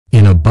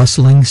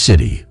bustling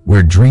city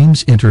where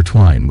dreams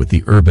intertwine with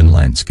the urban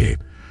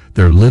landscape,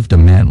 there lived a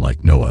man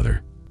like no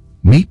other.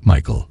 Meet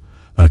Michael,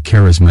 a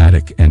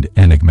charismatic and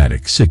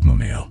enigmatic Sigma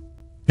male.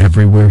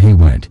 Everywhere he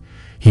went,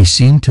 he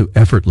seemed to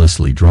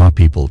effortlessly draw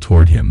people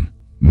toward him,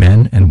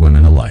 men and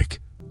women alike.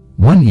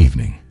 One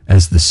evening,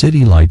 as the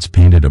city lights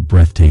painted a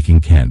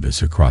breathtaking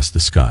canvas across the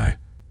sky,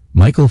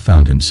 Michael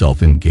found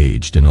himself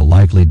engaged in a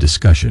lively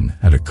discussion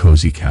at a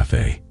cozy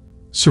cafe.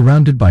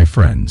 Surrounded by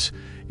friends,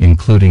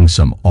 including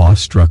some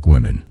awestruck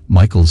women,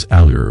 Michael's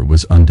allure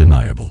was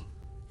undeniable.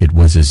 It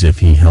was as if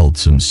he held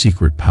some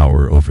secret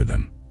power over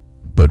them.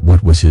 But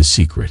what was his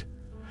secret?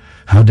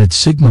 How did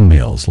Sigma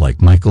males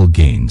like Michael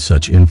gain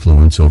such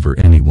influence over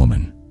any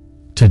woman?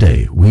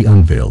 Today, we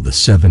unveil the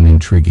 7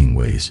 intriguing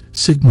ways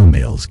Sigma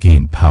males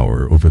gain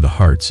power over the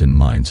hearts and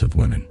minds of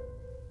women.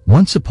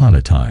 Once upon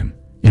a time,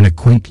 in a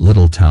quaint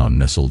little town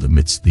nestled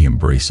amidst the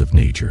embrace of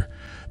nature,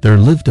 there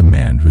lived a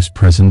man whose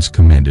presence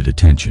commanded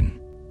attention.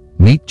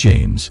 Meet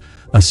James,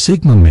 a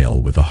Sigma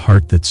male with a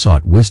heart that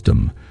sought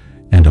wisdom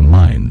and a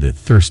mind that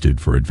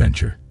thirsted for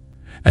adventure.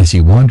 As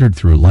he wandered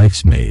through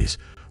life's maze,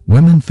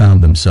 women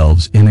found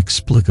themselves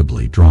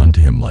inexplicably drawn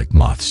to him like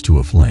moths to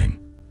a flame.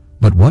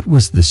 But what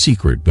was the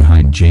secret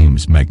behind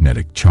James'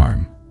 magnetic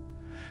charm?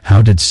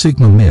 How did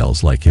Sigma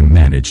males like him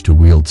manage to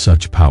wield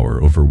such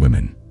power over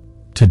women?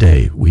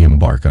 Today, we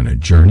embark on a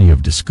journey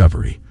of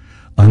discovery,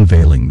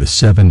 unveiling the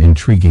 7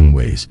 intriguing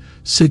ways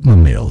Sigma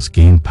males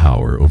gain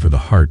power over the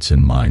hearts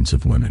and minds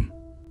of women.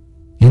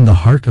 In the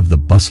heart of the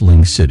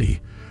bustling city,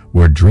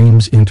 where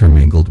dreams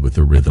intermingled with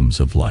the rhythms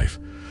of life,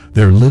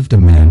 there lived a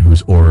man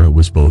whose aura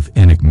was both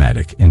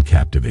enigmatic and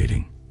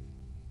captivating.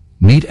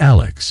 Meet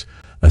Alex,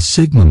 a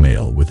Sigma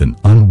male with an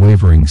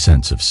unwavering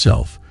sense of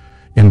self,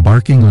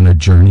 embarking on a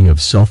journey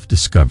of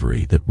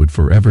self-discovery that would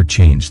forever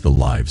change the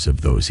lives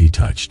of those he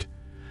touched.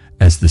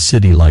 As the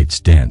city lights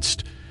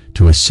danced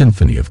to a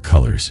symphony of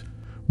colors,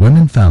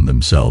 women found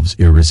themselves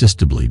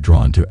irresistibly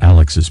drawn to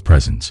Alex's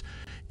presence,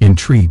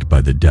 intrigued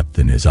by the depth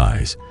in his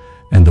eyes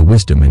and the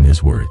wisdom in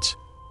his words.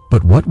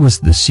 But what was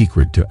the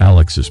secret to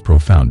Alex's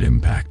profound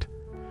impact?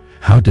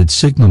 How did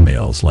Sigma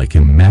males like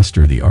him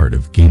master the art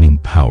of gaining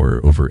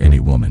power over any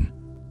woman?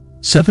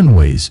 7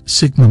 ways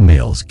Sigma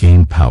males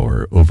gain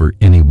power over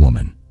any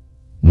woman.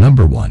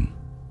 Number 1.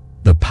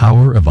 The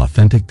power of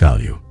authentic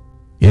value.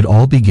 It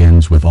all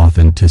begins with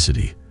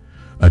authenticity,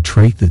 a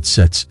trait that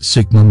sets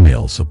Sigma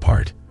males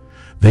apart.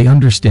 They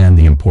understand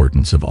the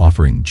importance of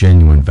offering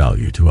genuine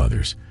value to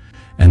others,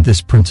 and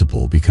this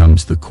principle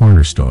becomes the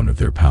cornerstone of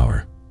their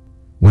power.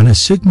 When a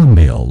Sigma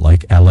male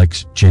like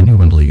Alex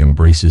genuinely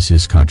embraces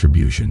his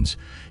contributions,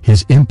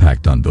 his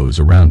impact on those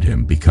around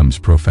him becomes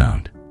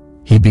profound.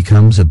 He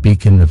becomes a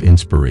beacon of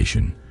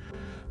inspiration,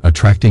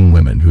 attracting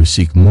women who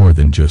seek more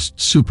than just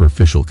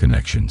superficial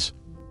connections.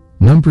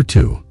 Number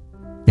 2.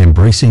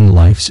 Embracing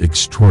life's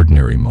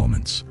extraordinary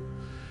moments.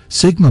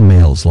 Sigma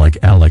males like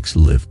Alex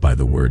live by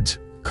the words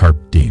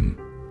carpe diem.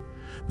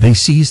 They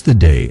seize the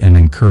day and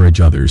encourage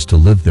others to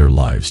live their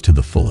lives to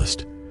the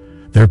fullest.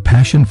 Their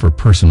passion for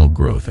personal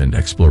growth and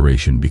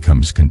exploration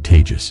becomes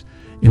contagious,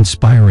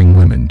 inspiring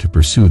women to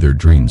pursue their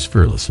dreams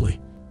fearlessly.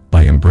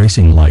 By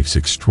embracing life's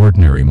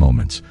extraordinary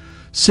moments,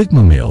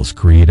 Sigma males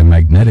create a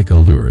magnetic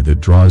allure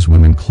that draws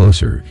women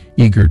closer,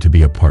 eager to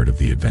be a part of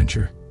the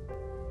adventure.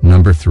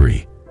 Number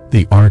 3.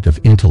 The art of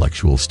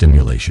intellectual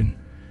stimulation.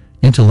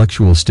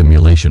 Intellectual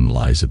stimulation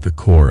lies at the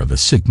core of a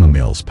Sigma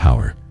male's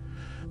power.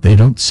 They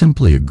don't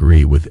simply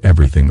agree with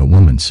everything a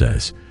woman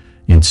says.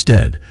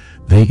 Instead,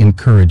 they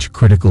encourage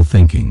critical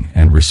thinking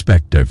and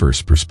respect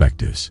diverse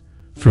perspectives.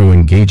 Through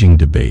engaging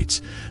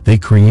debates, they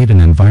create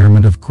an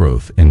environment of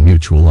growth and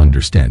mutual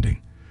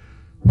understanding.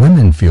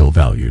 Women feel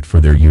valued for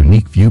their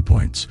unique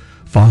viewpoints,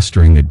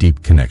 fostering a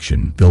deep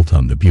connection built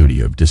on the beauty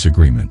of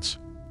disagreements.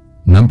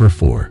 Number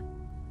 4.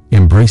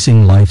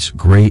 Embracing life's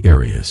gray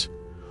areas.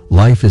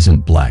 Life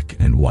isn't black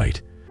and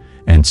white,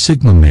 and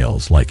Sigma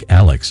males like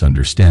Alex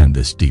understand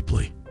this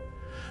deeply.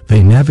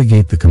 They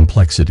navigate the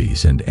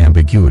complexities and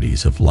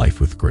ambiguities of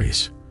life with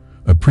grace,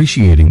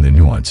 appreciating the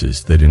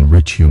nuances that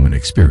enrich human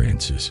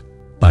experiences.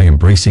 By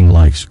embracing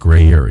life's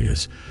gray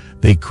areas,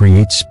 they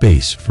create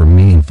space for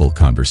meaningful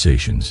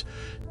conversations,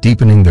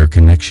 deepening their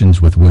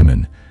connections with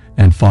women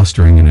and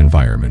fostering an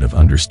environment of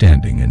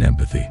understanding and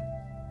empathy.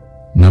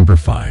 Number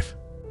 5.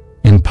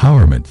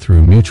 Empowerment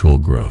through mutual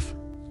growth.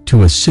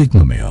 To a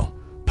Sigma male,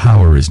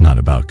 power is not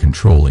about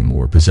controlling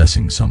or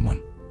possessing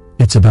someone.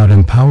 It's about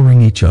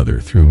empowering each other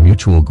through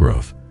mutual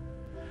growth.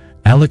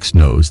 Alex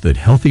knows that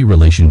healthy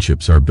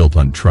relationships are built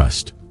on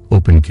trust,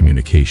 open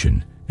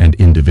communication, and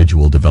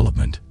individual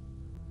development.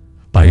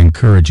 By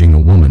encouraging a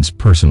woman's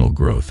personal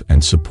growth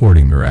and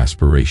supporting her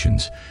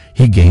aspirations,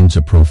 he gains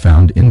a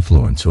profound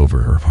influence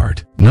over her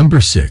heart. Number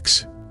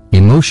 6.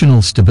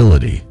 Emotional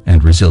stability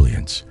and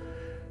resilience.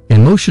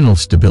 Emotional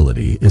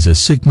stability is a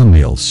Sigma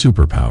male's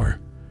superpower.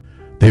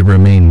 They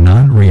remain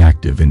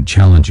non-reactive in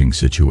challenging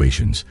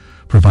situations,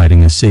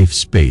 providing a safe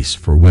space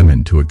for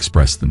women to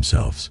express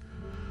themselves.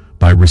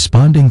 By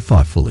responding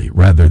thoughtfully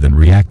rather than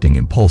reacting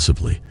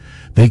impulsively,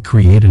 They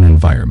create an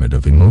environment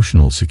of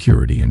emotional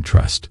security and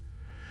trust.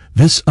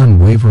 This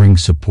unwavering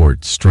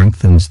support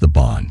strengthens the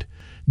bond,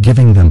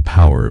 giving them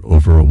power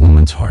over a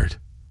woman's heart.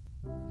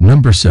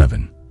 Number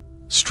 7.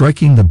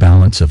 Striking the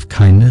balance of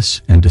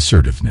kindness and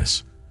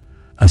assertiveness.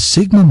 A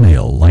Sigma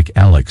male like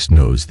Alex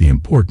knows the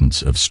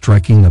importance of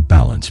striking a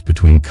balance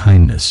between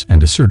kindness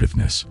and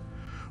assertiveness.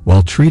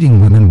 While treating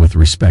women with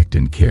respect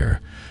and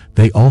care,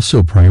 they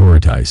also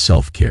prioritize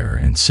self-care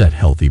and set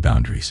healthy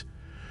boundaries.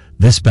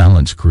 This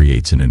balance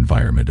creates an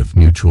environment of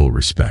mutual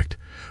respect,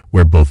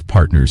 where both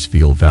partners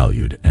feel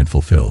valued and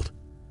fulfilled.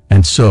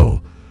 And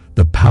so,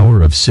 the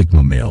power of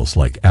Sigma males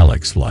like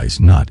Alex lies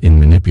not in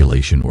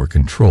manipulation or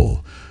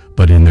control,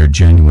 but in their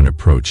genuine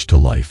approach to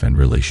life and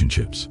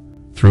relationships.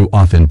 Through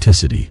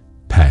authenticity,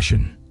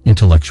 passion,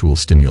 intellectual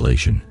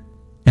stimulation,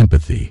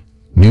 empathy,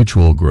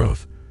 mutual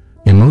growth,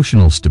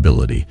 emotional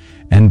stability,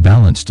 and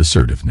balanced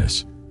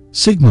assertiveness,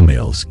 Sigma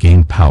males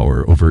gain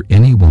power over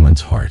any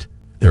woman's heart.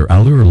 Their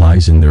allure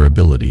lies in their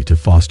ability to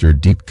foster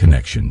deep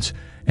connections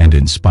and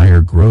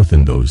inspire growth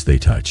in those they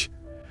touch.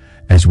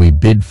 As we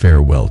bid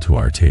farewell to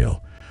our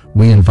tale,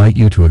 we invite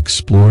you to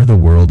explore the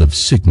world of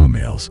Sigma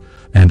males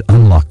and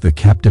unlock the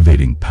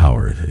captivating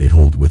power that they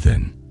hold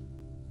within.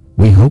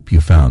 We hope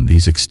you found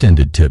these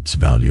extended tips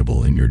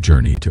valuable in your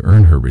journey to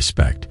earn her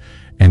respect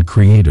and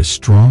create a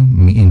strong,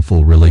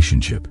 meaningful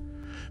relationship.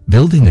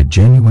 Building a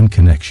genuine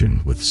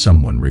connection with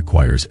someone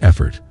requires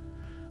effort,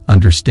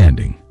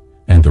 understanding,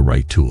 and the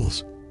right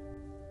tools.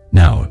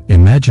 Now,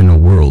 imagine a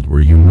world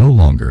where you no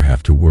longer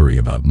have to worry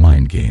about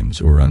mind games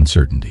or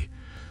uncertainty.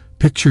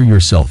 Picture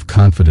yourself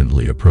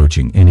confidently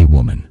approaching any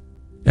woman,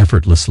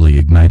 effortlessly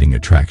igniting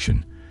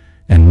attraction,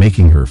 and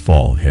making her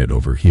fall head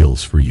over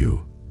heels for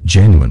you,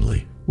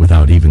 genuinely,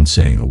 without even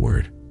saying a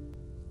word.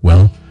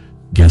 Well,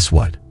 guess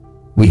what?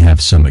 We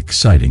have some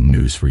exciting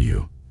news for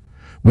you.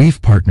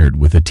 We've partnered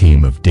with a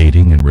team of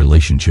dating and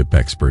relationship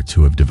experts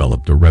who have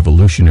developed a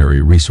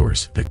revolutionary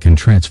resource that can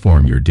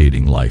transform your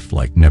dating life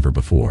like never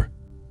before.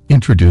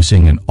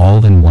 Introducing an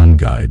all-in-one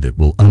guide that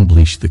will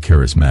unleash the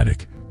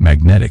charismatic,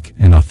 magnetic,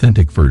 and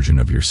authentic version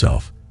of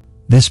yourself.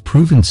 This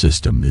proven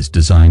system is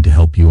designed to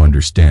help you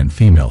understand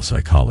female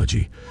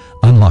psychology,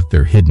 unlock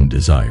their hidden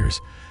desires,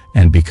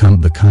 and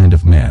become the kind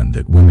of man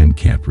that women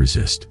can't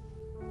resist.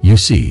 You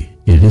see,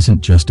 it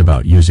isn't just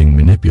about using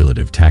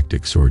manipulative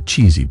tactics or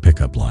cheesy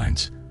pickup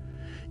lines.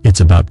 It's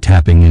about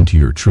tapping into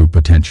your true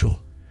potential,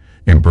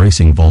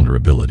 embracing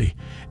vulnerability,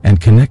 and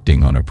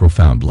connecting on a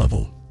profound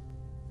level.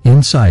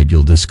 Inside,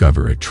 you'll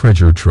discover a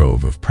treasure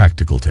trove of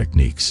practical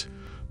techniques,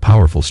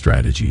 powerful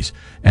strategies,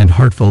 and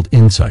heartfelt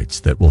insights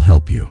that will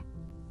help you.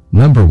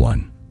 Number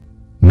 1.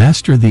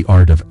 Master the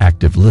art of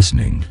active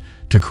listening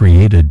to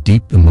create a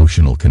deep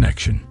emotional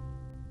connection.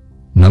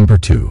 Number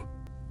 2.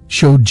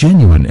 Show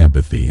genuine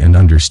empathy and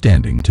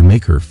understanding to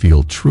make her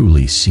feel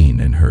truly seen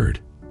and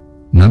heard.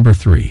 Number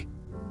 3.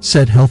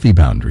 Set healthy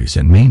boundaries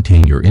and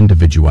maintain your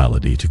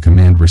individuality to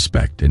command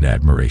respect and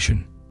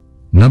admiration.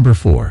 Number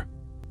 4.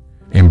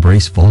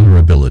 Embrace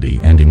vulnerability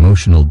and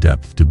emotional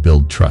depth to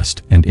build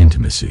trust and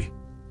intimacy.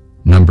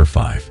 Number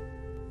 5.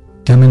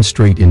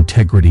 Demonstrate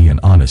integrity and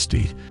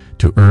honesty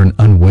to earn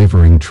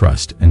unwavering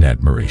trust and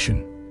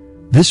admiration.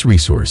 This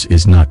resource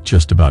is not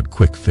just about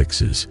quick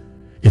fixes.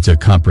 It's a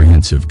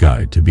comprehensive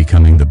guide to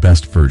becoming the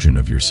best version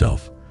of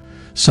yourself,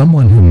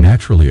 someone who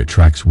naturally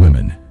attracts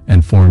women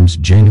and forms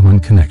genuine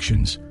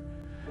connections.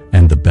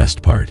 And the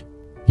best part,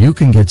 you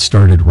can get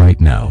started right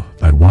now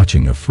by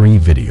watching a free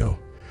video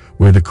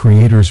where the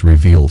creators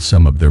reveal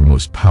some of their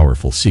most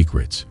powerful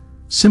secrets.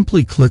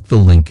 Simply click the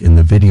link in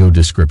the video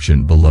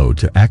description below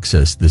to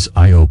access this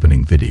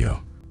eye-opening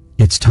video.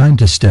 It's time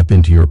to step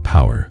into your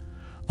power,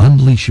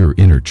 unleash your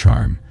inner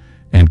charm,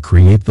 and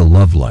create the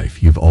love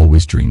life you've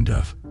always dreamed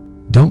of.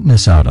 Don't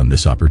miss out on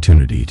this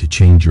opportunity to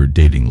change your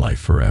dating life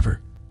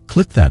forever.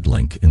 Click that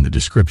link in the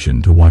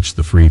description to watch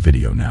the free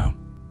video now.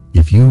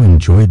 If you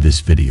enjoyed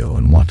this video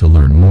and want to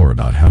learn more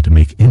about how to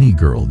make any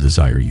girl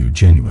desire you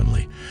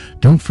genuinely,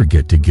 don't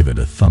forget to give it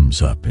a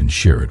thumbs up and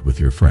share it with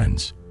your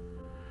friends.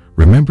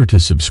 Remember to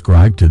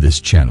subscribe to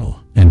this channel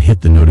and hit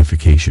the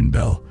notification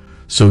bell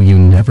so you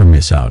never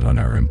miss out on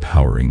our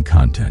empowering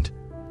content.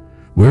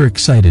 We're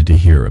excited to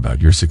hear about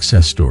your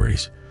success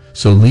stories,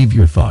 so leave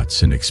your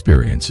thoughts and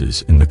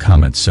experiences in the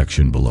comments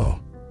section below.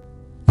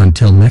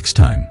 Until next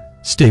time,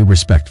 stay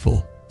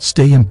respectful,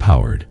 stay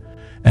empowered,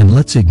 and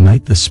let's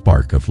ignite the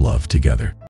spark of love together.